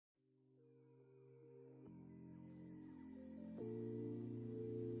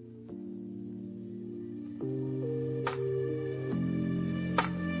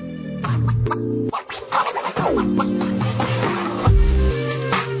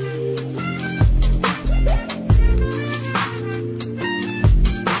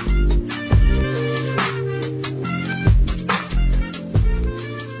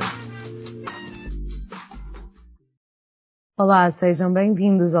Olá, sejam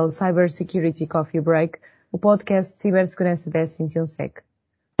bem-vindos ao Cybersecurity Coffee Break, o podcast de cibersegurança da S21sec.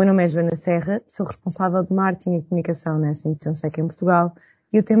 O meu nome é Joana Serra, sou responsável de marketing e comunicação na S21sec em Portugal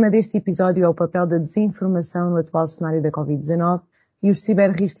e o tema deste episódio é o papel da desinformação no atual cenário da Covid-19 e os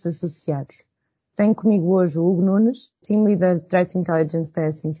ciberriscos associados. Tenho comigo hoje o Hugo Nunes, Team Leader de Threat Intelligence da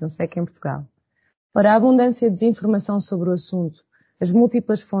S21sec em Portugal. Ora, a abundância de desinformação sobre o assunto, as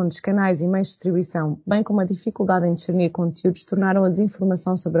múltiplas fontes, canais e meios de distribuição, bem como a dificuldade em discernir conteúdos, tornaram a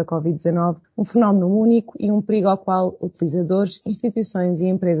desinformação sobre a Covid-19 um fenómeno único e um perigo ao qual utilizadores, instituições e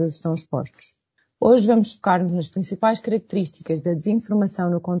empresas estão expostos. Hoje vamos focar-nos nas principais características da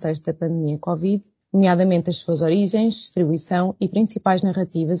desinformação no contexto da pandemia Covid, nomeadamente as suas origens, distribuição e principais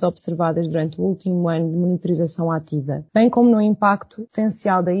narrativas observadas durante o último ano de monitorização ativa, bem como no impacto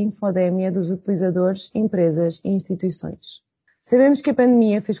potencial da infodémia dos utilizadores, empresas e instituições. Sabemos que a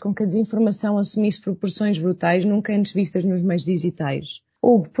pandemia fez com que a desinformação assumisse proporções brutais nunca antes vistas nos meios digitais.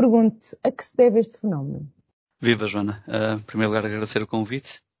 Hugo, pergunto, a que se deve este fenómeno? Viva, Joana. Em primeiro lugar, agradecer o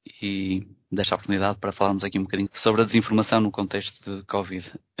convite e deixar a oportunidade para falarmos aqui um bocadinho sobre a desinformação no contexto de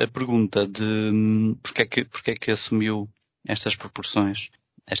Covid. A pergunta de porque é que assumiu estas proporções,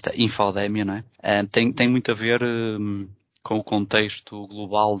 esta infodémia, não é? Tem muito a ver com o contexto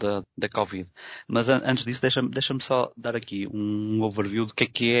global da Covid. Mas antes disso, deixa-me só dar aqui um overview do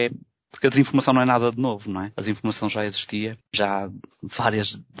que é, porque a desinformação não é nada de novo, não é? A desinformação já existia, já há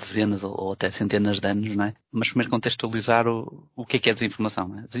várias dezenas ou até centenas de anos, não é? Mas primeiro contextualizar o que é desinformação,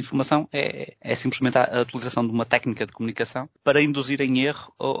 não é? A desinformação é simplesmente a utilização de uma técnica de comunicação para induzir em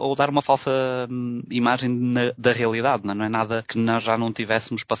erro ou dar uma falsa imagem da realidade, não é? Não é nada que nós já não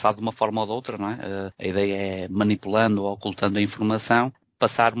tivéssemos passado de uma forma ou de outra, não é? A ideia é manipulando ou ocultando a informação,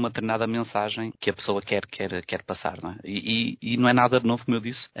 passar uma determinada mensagem que a pessoa quer passar, não é? E não é nada de novo, como eu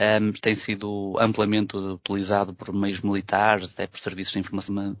disse. Tem sido amplamente utilizado por meios militares, até por serviços de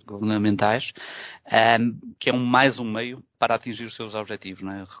informação governamentais, que é mais um meio para atingir os seus objetivos,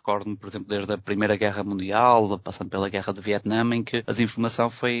 não é? Recordo-me, por exemplo, desde a Primeira Guerra Mundial, passando pela Guerra do Vietnã, em que a desinformação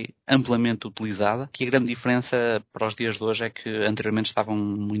foi amplamente utilizada, que a grande diferença para os dias de hoje é que anteriormente estavam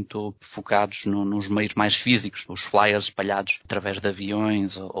muito focados nos meios mais físicos, os flyers espalhados através de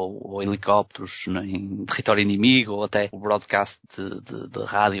aviões ou helicópteros em território inimigo, ou até o broadcast de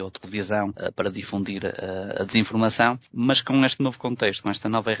rádio ou televisão para difundir a desinformação. Mas com este novo contexto, com esta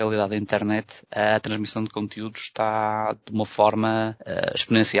nova realidade da internet, a transmissão de conteúdos está de uma forma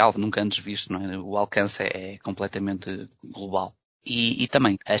exponencial, nunca antes visto, não é? O alcance é completamente global. E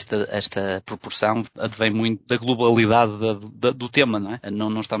também esta proporção advém muito da globalidade do tema, não é?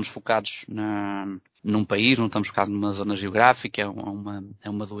 Não estamos focados num país, não estamos focados numa zona geográfica, é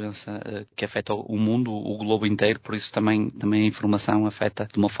uma doença que afeta o mundo, o globo inteiro, por isso também a informação afeta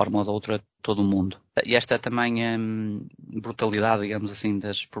de uma forma ou de outra todo o mundo. E esta também brutalidade, digamos assim,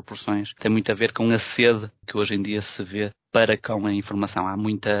 das proporções tem muito a ver com a sede que hoje em dia se vê para com a informação. Há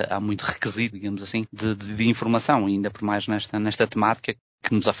muito requisito, digamos assim, de informação, ainda por mais nesta temática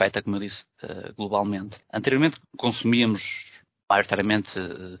que nos afeta, como eu disse, globalmente. Anteriormente consumíamos maioritariamente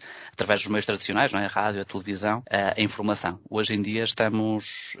através dos meios tradicionais, não é? A rádio, a televisão, a informação. Hoje em dia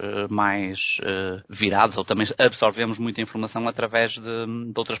estamos mais virados, ou também absorvemos muita informação através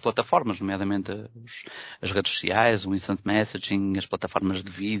de outras plataformas, nomeadamente as redes sociais, o instant messaging, as plataformas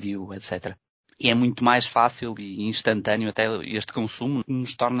de vídeo, etc. E é muito mais fácil e instantâneo até este consumo, que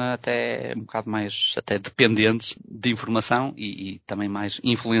nos torna até um bocado mais até dependentes de informação e também mais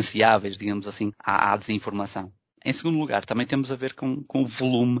influenciáveis, digamos assim, à desinformação. Em segundo lugar, também temos a ver com o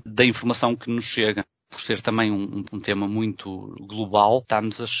volume da informação que nos chega. Por ser também um tema muito global,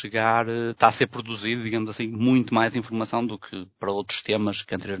 está-nos a chegar, está a ser produzido, digamos assim, muito mais informação do que para outros temas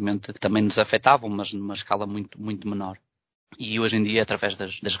que anteriormente também nos afetavam, mas numa escala muito, muito menor. E hoje em dia, através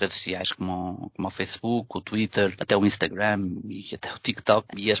das redes sociais como o Facebook, o Twitter, até o Instagram e até o TikTok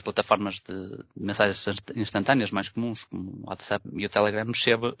e as plataformas de mensagens instantâneas mais comuns, como o WhatsApp e o Telegram,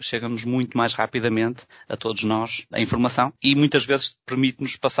 chega-nos muito mais rapidamente a todos nós a informação e muitas vezes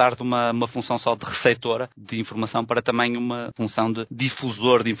permite-nos passar de uma função só de receptora de informação para também uma função de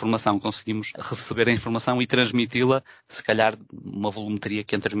difusor de informação. Conseguimos receber a informação e transmiti-la, se calhar, uma volumetria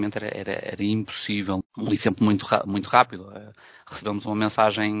que anteriormente era impossível. Um exemplo muito rápido. Recebemos uma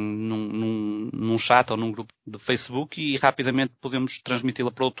mensagem num chat ou num grupo de Facebook e rapidamente podemos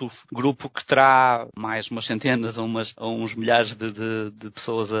transmiti-la para outro grupo que terá mais umas centenas ou uns milhares de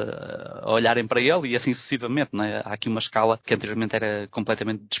pessoas a olharem para ele e assim sucessivamente, não é? Há aqui uma escala que anteriormente era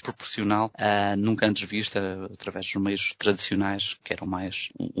completamente desproporcional, nunca antes vista através dos meios tradicionais que eram mais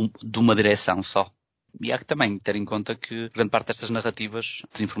de uma direção só. E há que também ter em conta que grande parte destas narrativas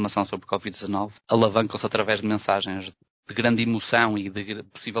de desinformação sobre Covid-19 alavancam-se através de mensagens grande emoção e de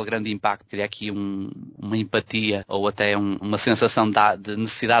possível grande impacto, cria aqui uma empatia ou até uma sensação de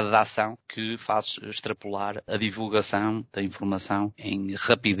necessidade de ação que faz extrapolar a divulgação da informação em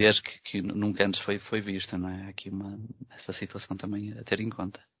rapidez que nunca antes foi vista, não é? Há aqui essa situação também a ter em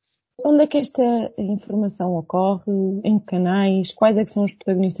conta. Onde é que esta informação ocorre? Em que canais? Quais é que são os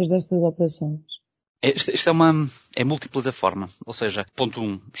protagonistas destas operações? Isto é multiplataforma, ou seja, ponto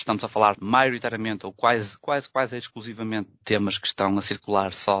 1, estamos a falar maioritariamente ou quase exclusivamente de temas que estão a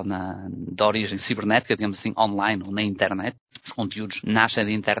circular só da origem cibernética, digamos assim, online ou na internet. Os conteúdos nascem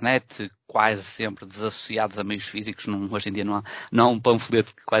da internet, quase sempre desassociados a meios físicos. Hoje em dia não há um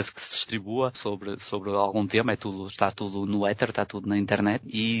panfleto que quase que se distribua sobre algum tema, está tudo no éter, está tudo na internet,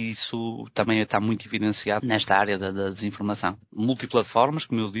 e isso também está muito evidenciado nesta área da desinformação. Multiplataformas,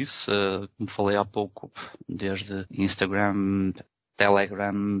 como eu disse, como falei há pouco, desde Instagram,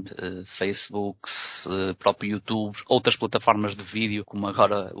 Telegram, Facebook, próprio YouTube, outras plataformas de vídeo, como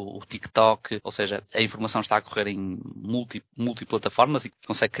agora o TikTok, ou seja, a informação está a correr em multiplataformas e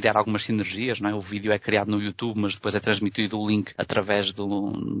consegue criar algumas sinergias, não é? O vídeo é criado no YouTube, mas depois é transmitido o link através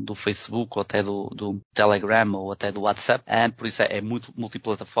do Facebook ou até do Telegram ou até do WhatsApp. Por isso é muito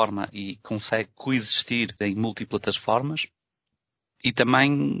multiplataforma e consegue coexistir em multiplataformas. E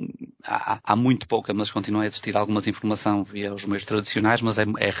também há muito pouca, mas continua a existir alguma informação via os meios tradicionais, mas é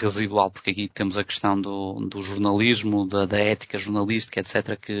residual, porque aqui temos a questão do jornalismo, da ética jornalística,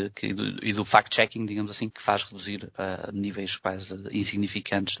 etc., e do fact-checking, digamos assim, que faz reduzir a níveis quase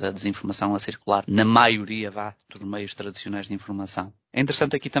insignificantes da desinformação a circular, na maioria dos meios tradicionais de informação. É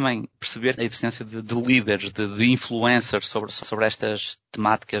interessante aqui também perceber a existência de líderes, de influencers sobre estas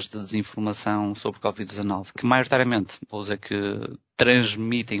temáticas de desinformação sobre Covid-19, que maioritariamente, vou dizer que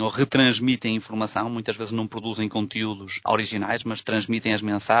transmitem ou retransmitem informação, muitas vezes não produzem conteúdos originais, mas transmitem as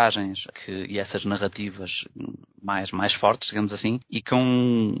mensagens e essas narrativas mais fortes, digamos assim, e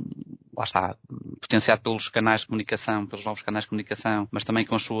lá está, potenciado pelos canais de comunicação, pelos novos canais de comunicação, mas também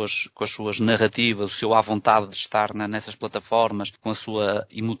com as suas narrativas, o seu à vontade de estar nessas plataformas, com a sua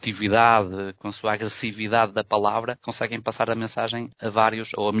emotividade, com a sua agressividade da palavra, conseguem passar a mensagem a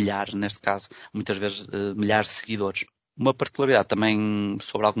vários, ou a milhares, neste caso, muitas vezes milhares de seguidores. Uma particularidade também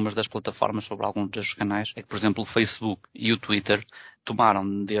sobre algumas das plataformas, sobre alguns dos canais, é que, por exemplo, o Facebook e o Twitter tomaram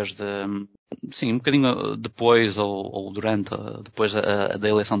um bocadinho depois ou depois da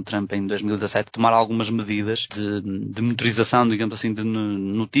eleição de Trump em 2017, tomaram algumas medidas de monitorização, digamos assim, de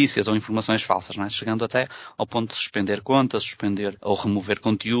notícias ou informações falsas, não é? Chegando até ao ponto de suspender contas, suspender ou remover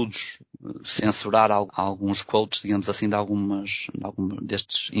conteúdos, censurar alguns quotes, digamos assim, de alguns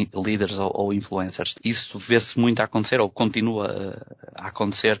destes líderes ou influencers. Isso vê-se muito a acontecer, ou continua a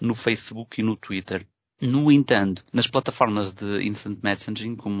acontecer no Facebook e no Twitter. No entanto, nas plataformas de instant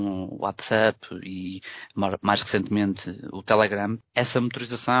messaging, como o WhatsApp e mais recentemente o Telegram, essa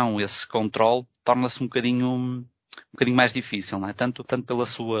motorização, esse controle, torna-se um bocadinho mais difícil, não é? Tanto pela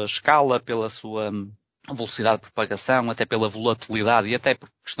sua escala, pela sua velocidade de propagação, até pela volatilidade e até por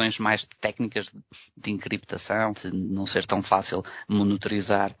questões mais técnicas de encriptação, de não ser tão fácil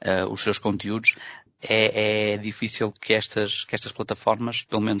monitorizar os seus conteúdos. É difícil que estas plataformas,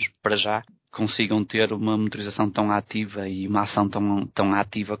 pelo menos para já, consigam ter uma monitorização tão ativa e uma ação tão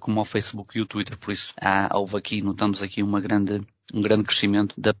ativa como o Facebook e o Twitter. Por isso, notamos aqui um grande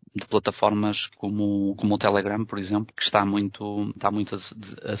crescimento de plataformas como o Telegram, por exemplo, que está muito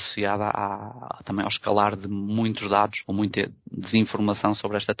associada também ao escalar de muitos dados ou muita desinformação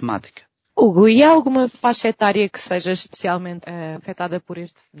sobre esta temática. Hugo, e há alguma faixa etária que seja especialmente afetada por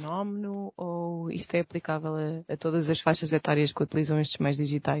este fenómeno, ou isto é aplicável a todas as faixas etárias que utilizam estes meios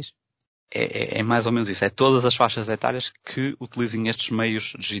digitais? É mais ou menos isso. É todas as faixas etárias que utilizem estes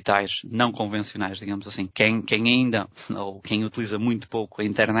meios digitais não convencionais, digamos assim. Quem ainda, ou quem utiliza muito pouco a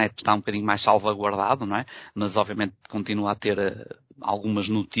internet está um bocadinho mais salvaguardado, não é? Mas obviamente continua a ter algumas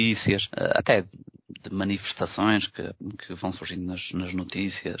notícias, até de manifestações que vão surgindo nas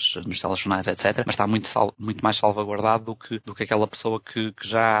notícias, nos telejornais, etc. Mas está muito mais salvaguardado do que aquela pessoa que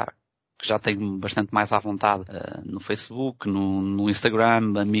já tem bastante mais à vontade no Facebook, no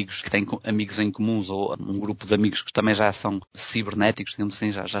Instagram, amigos que têm amigos em comuns ou um grupo de amigos que também já são cibernéticos, digamos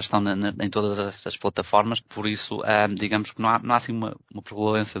assim, já estão em todas estas plataformas. Por isso, digamos que não há assim uma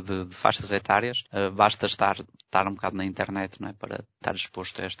prevalência de faixas etárias. Basta estar um bocado na internet, não é, para estar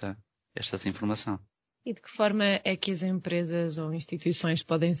exposto a esta desinformação. E de que forma é que as empresas ou instituições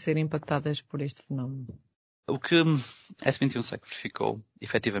podem ser impactadas por este fenómeno? O que a S21Sec verificou,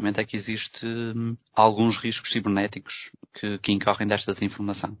 efetivamente, é que existe alguns riscos cibernéticos que incorrem desta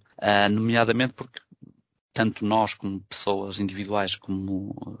desinformação. Nomeadamente porque tanto nós como pessoas individuais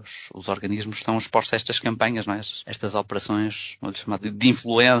como os organismos estão expostos a estas campanhas, não é? Estas operações, vou chamar de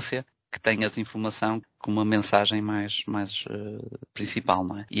influência, que têm a desinformação com uma mensagem mais principal,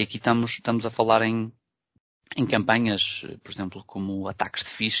 não é? E aqui estamos a falar em campanhas, por exemplo, como ataques de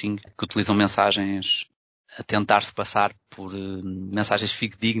phishing, que utilizam mensagens a tentar-se passar por mensagens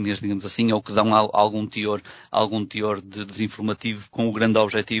fidedignas, digamos assim, ou que dão algum teor de desinformativo com o grande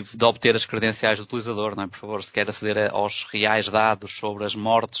objetivo de obter as credenciais do utilizador, não é? Por favor, se quer aceder aos reais dados sobre as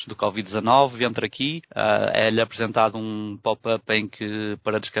mortes do Covid-19, entre aqui, é-lhe apresentado um pop-up em que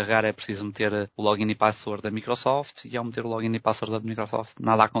para descarregar é preciso meter o login e password da Microsoft, e ao meter o login e password da Microsoft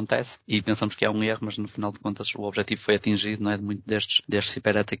nada acontece, e pensamos que é um erro, mas no final de contas o objetivo foi atingido, não é? De muito destes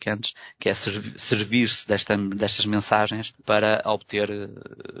ciberatacantes, que é servir-se destas mensagens para obter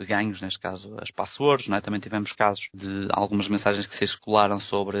ganhos, neste caso as passwords, não é? Também tivemos casos de algumas mensagens que se circularam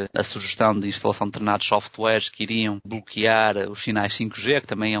sobre a sugestão de instalação de determinados softwares que iriam bloquear os sinais 5G, que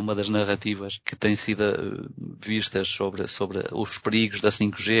também é uma das narrativas que têm sido vistas sobre os perigos da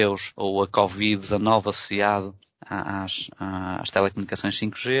 5G ou a Covid-19 associado às telecomunicações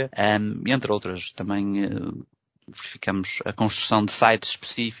 5G, entre outras. Também verificamos a construção de sites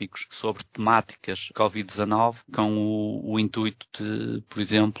específicos sobre temáticas Covid-19 com o intuito de, por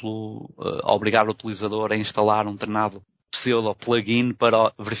exemplo, obrigar o utilizador a instalar um determinado pseudo plugin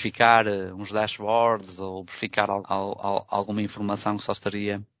para verificar uns dashboards ou verificar alguma informação que só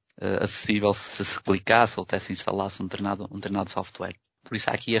estaria acessível se clicasse ou até se instalasse um determinado software. Por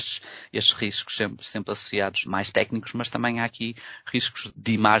isso há aqui estes riscos sempre associados mais técnicos, mas também há aqui riscos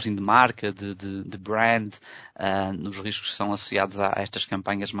de imagem de marca, de brand, nos riscos que são associados a estas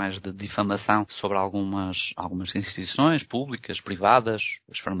campanhas mais de difamação sobre algumas instituições públicas, privadas,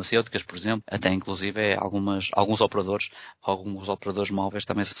 as farmacêuticas, por exemplo, até inclusive alguns operadores móveis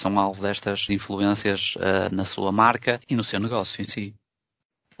também são alvo destas influências na sua marca e no seu negócio em si.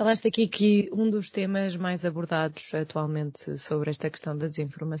 Falaste aqui que um dos temas mais abordados atualmente sobre esta questão da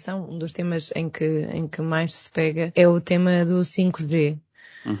desinformação, um dos temas em que mais se pega é o tema do 5G.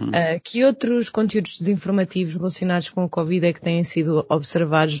 Uhum. Que outros conteúdos desinformativos relacionados com o Covid é que têm sido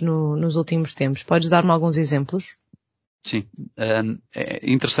observados nos últimos tempos? Podes dar-me alguns exemplos? Sim,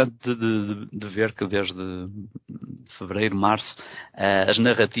 é interessante de ver que desde fevereiro, março, as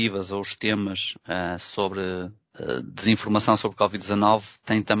narrativas ou os temas sobre desinformação sobre Covid-19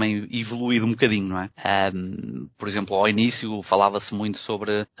 têm também evoluído um bocadinho, não é? Por exemplo, ao início falava-se muito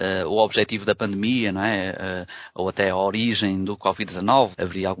sobre o objetivo da pandemia, não é? Ou até a origem do Covid-19.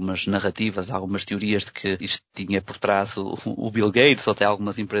 Haveria algumas narrativas, algumas teorias de que isto tinha por trás o Bill Gates, ou até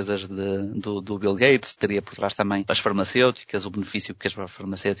algumas empresas do Bill Gates, teria por trás também as farmacêuticas, o benefício que as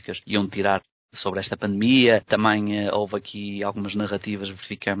farmacêuticas iam tirar sobre esta pandemia. Também houve aqui algumas narrativas,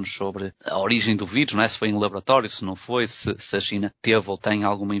 verificamos sobre a origem do vírus, não é? Se foi em laboratório, se não foi, se a China teve ou tem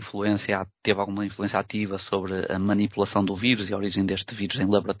alguma influência ativa sobre a manipulação do vírus e a origem deste vírus em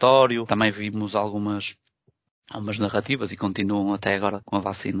laboratório. Também vimos algumas narrativas e continuam até agora com a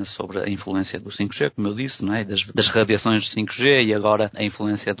vacina sobre a influência do 5G, como eu disse, não é? Das radiações de 5G e agora a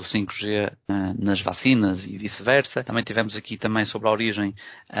influência do 5G nas vacinas e vice-versa. Também tivemos aqui também sobre a origem,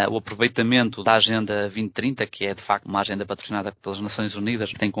 o aproveitamento da Agenda 2030, que é de facto uma agenda patrocinada pelas Nações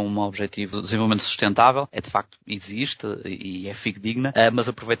Unidas, tem como objetivo o desenvolvimento sustentável, de facto existe e é fidedigna, mas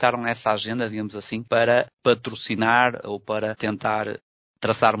aproveitaram essa agenda, digamos assim, para patrocinar ou para tentar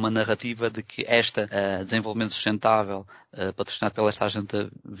traçar uma narrativa de que desenvolvimento sustentável patrocinado pela esta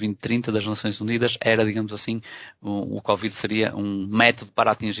Agenda 2030 das Nações Unidas era, digamos assim, o Covid seria um método para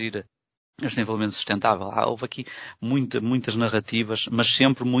atingir o desenvolvimento sustentável. Houve aqui muitas narrativas, mas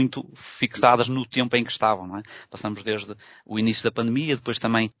sempre muito fixadas no tempo em que estavam, não é? Passamos desde o início da pandemia, depois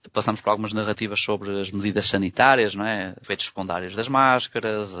também passamos por algumas narrativas sobre as medidas sanitárias, não é? Efeitos secundários das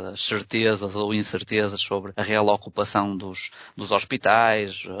máscaras, as certezas ou incertezas sobre a real ocupação dos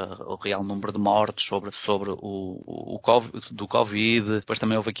hospitais, o real número de mortes sobre o Covid. Depois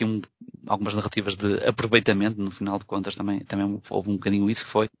também houve aqui algumas narrativas de aproveitamento, no final de contas também houve um bocadinho isso, que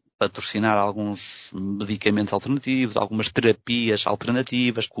foi patrocinar alguns medicamentos alternativos, algumas terapias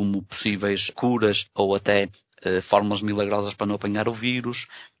alternativas, como possíveis curas ou até fórmulas milagrosas para não apanhar o vírus.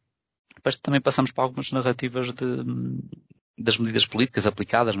 Depois também passamos por algumas narrativas das medidas políticas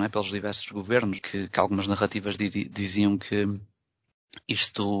aplicadas, não é, pelos diversos governos, que algumas narrativas diziam que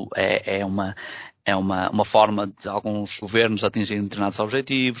isto é uma forma de alguns governos atingirem determinados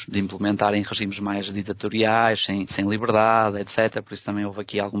objetivos, de implementarem regimes mais ditatoriais, sem liberdade, etc. Por isso também houve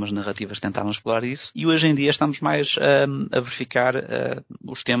aqui algumas narrativas que tentaram explorar isso. E hoje em dia estamos mais a verificar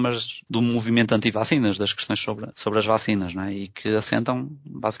os temas do movimento anti-vacinas, das questões sobre as vacinas, não é? E que assentam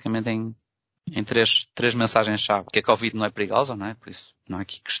basicamente em em três mensagens-chave, que a Covid não é perigosa, não é? Por isso não há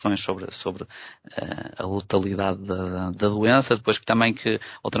aqui questões sobre a letalidade da doença. Depois que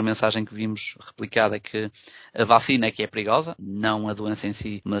outra mensagem que vimos replicada é que a vacina é que é perigosa, não a doença em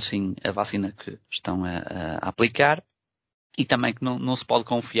si, mas sim a vacina que estão a aplicar. E também que não se pode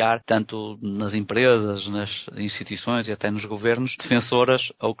confiar tanto nas empresas, nas instituições e até nos governos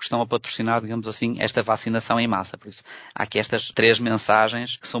defensoras ou que estão a patrocinar, digamos assim, esta vacinação em massa. Por isso, há aqui estas 3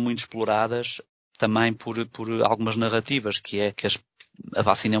 mensagens que são muito exploradas também por algumas narrativas, que é que a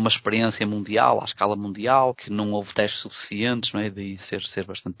vacina é uma experiência mundial, à escala mundial, que não houve testes suficientes, não é? De ser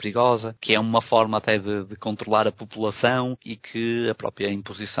bastante perigosa, que é uma forma até de controlar a população e que a própria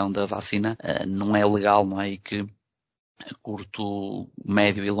imposição da vacina não é legal, não é? E que a curto,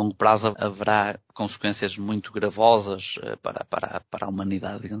 médio e longo prazo haverá consequências muito gravosas para a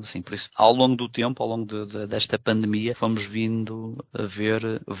humanidade, digamos assim. Por isso, ao longo do tempo, ao longo desta pandemia, fomos vindo a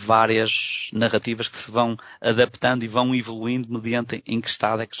ver várias narrativas que se vão adaptando e vão evoluindo mediante em que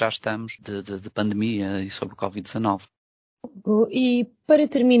estado é que já estamos de pandemia e sobre o Covid-19. E para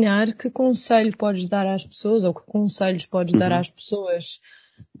terminar, que conselho podes dar às pessoas, ou que conselhos podes dar às pessoas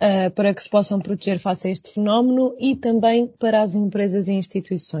para que se possam proteger face a este fenómeno e também para as empresas e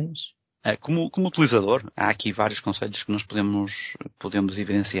instituições? Como utilizador, há aqui vários conselhos que nós podemos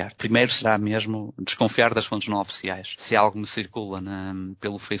evidenciar. Primeiro será mesmo desconfiar das fontes não oficiais. Se algo me circula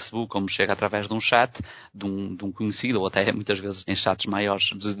pelo Facebook ou me chega através de um chat de um conhecido, ou até muitas vezes em chats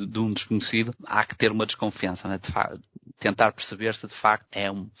maiores de um desconhecido, há que ter uma desconfiança, né? Tentar perceber se de facto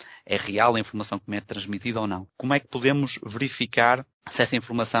é real a informação que me é transmitida ou não. Como é que podemos verificar se essa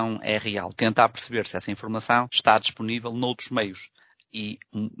informação é real? Tentar perceber se essa informação está disponível noutros meios e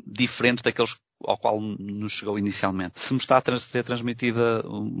diferente daqueles ao qual nos chegou inicialmente. Se me está a ser transmitida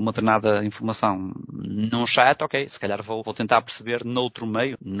uma determinada informação num chat, ok, se calhar vou tentar perceber noutro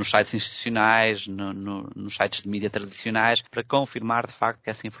meio, nos sites institucionais, nos sites de mídia tradicionais, para confirmar de facto que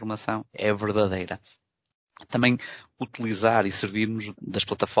essa informação é verdadeira. Também utilizar e servirmos das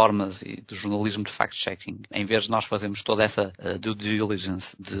plataformas e do jornalismo de fact-checking. Em vez de nós fazermos toda essa due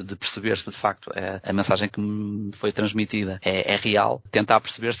diligence de perceber se de facto a mensagem que me foi transmitida é real, tentar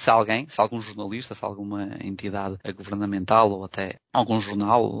perceber se algum jornalista, se alguma entidade governamental ou até algum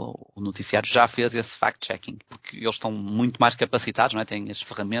jornal ou noticiário já fez esse fact-checking. Porque eles estão muito mais capacitados, não é? Têm as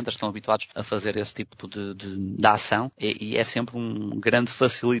ferramentas, estão habituados a fazer esse tipo de ação e é sempre um grande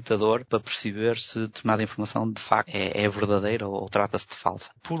facilitador para perceber se determinada informação de facto é verdadeira ou trata-se de falsa.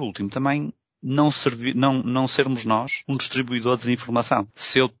 Por último, também não sermos nós um distribuidor de desinformação.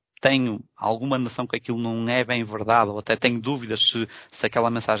 Se eu tenho alguma noção que aquilo não é bem verdade, ou até tenho dúvidas se aquela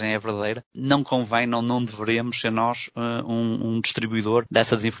mensagem é verdadeira, não convém, não deveremos ser nós um distribuidor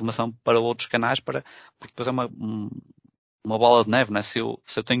dessa desinformação para outros canais, porque depois é uma bola de neve, né? Se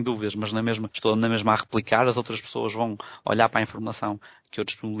eu tenho dúvidas, mas estou na mesma a replicar, as outras pessoas vão olhar para a informação que eu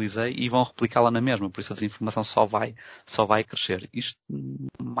disponibilizei e vão replicá-la na mesma. Por isso a desinformação só vai crescer. Isto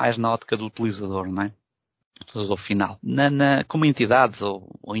mais na ótica do utilizador, não é? Do final. Como entidades ou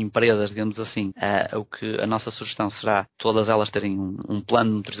empresas, digamos assim, o que a nossa sugestão será todas elas terem um plano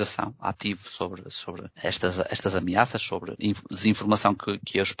de monitorização ativo sobre estas ameaças, sobre desinformação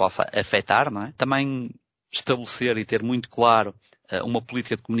que os possa afetar, não é? Também estabelecer e ter muito claro uma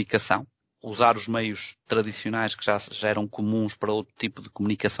política de comunicação, usar os meios tradicionais que já eram comuns para outro tipo de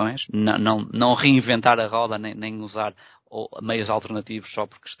comunicações, não reinventar a roda, nem usar meios alternativos só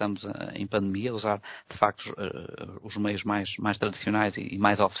porque estamos em pandemia, usar de facto os meios mais tradicionais e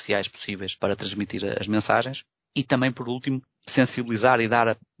mais oficiais possíveis para transmitir as mensagens. E também, por último, sensibilizar e dar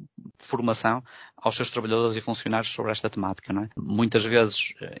a formação aos seus trabalhadores e funcionários sobre esta temática, não é? Muitas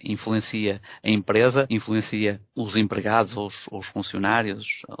vezes influencia a empresa, influencia os empregados ou os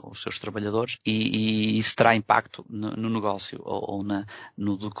funcionários, ou os seus trabalhadores, e isso terá impacto no negócio ou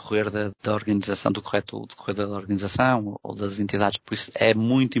no decorrer da organização, do decorrer da organização ou das entidades. Por isso é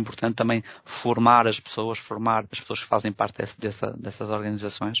muito importante também formar as pessoas que fazem parte dessas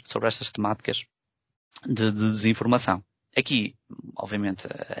organizações sobre estas temáticas de desinformação. Aqui, obviamente,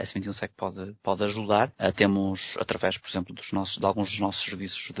 a S21Sec pode ajudar. Temos, através, por exemplo, de alguns dos nossos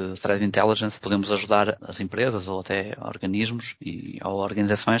serviços de Threat Intelligence, podemos ajudar as empresas ou até organismos ou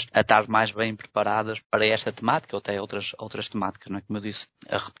organizações a estar mais bem preparadas para esta temática ou até outras temáticas, não é? Como eu disse,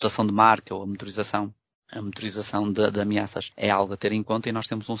 a reputação de marca ou a monitorização de ameaças é algo a ter em conta e nós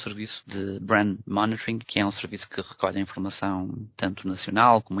temos um serviço de Brand Monitoring, que é um serviço que recolhe a informação tanto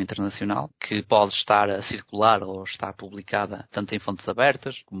nacional como internacional, que pode estar a circular ou estar publicada tanto em fontes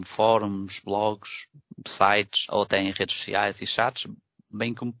abertas, como fóruns, blogs, sites ou até em redes sociais e chats,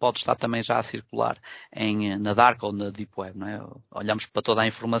 bem como pode estar também já a circular na Dark ou na Deep Web, não é? Olhamos para toda a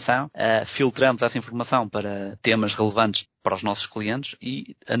informação, filtramos essa informação para temas relevantes para os nossos clientes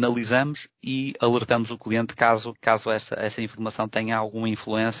e analisamos e alertamos o cliente caso essa informação tenha alguma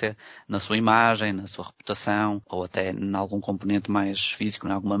influência na sua imagem, na sua reputação ou até em algum componente mais físico,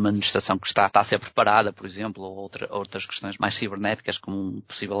 em alguma manifestação que está a ser preparada, por exemplo, ou outras questões mais cibernéticas, como um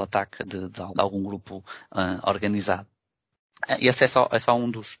possível ataque de algum grupo organizado. Esse é só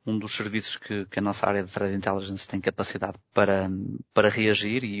um dos serviços que a nossa área de Threat Intelligence tem capacidade para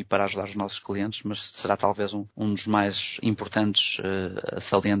reagir e para ajudar os nossos clientes, mas será talvez um dos mais importantes a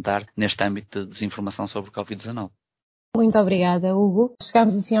salientar neste âmbito de desinformação sobre o Covid-19. Muito obrigada, Hugo.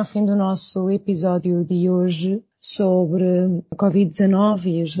 Chegamos assim ao fim do nosso episódio de hoje sobre a Covid-19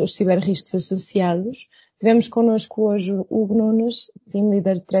 e os ciberriscos associados. Tivemos connosco hoje o Hugo Nunes, Team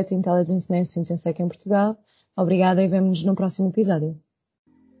Leader de Threat Intelligence na S21Sec em Portugal. Obrigada e vemo-nos no próximo episódio.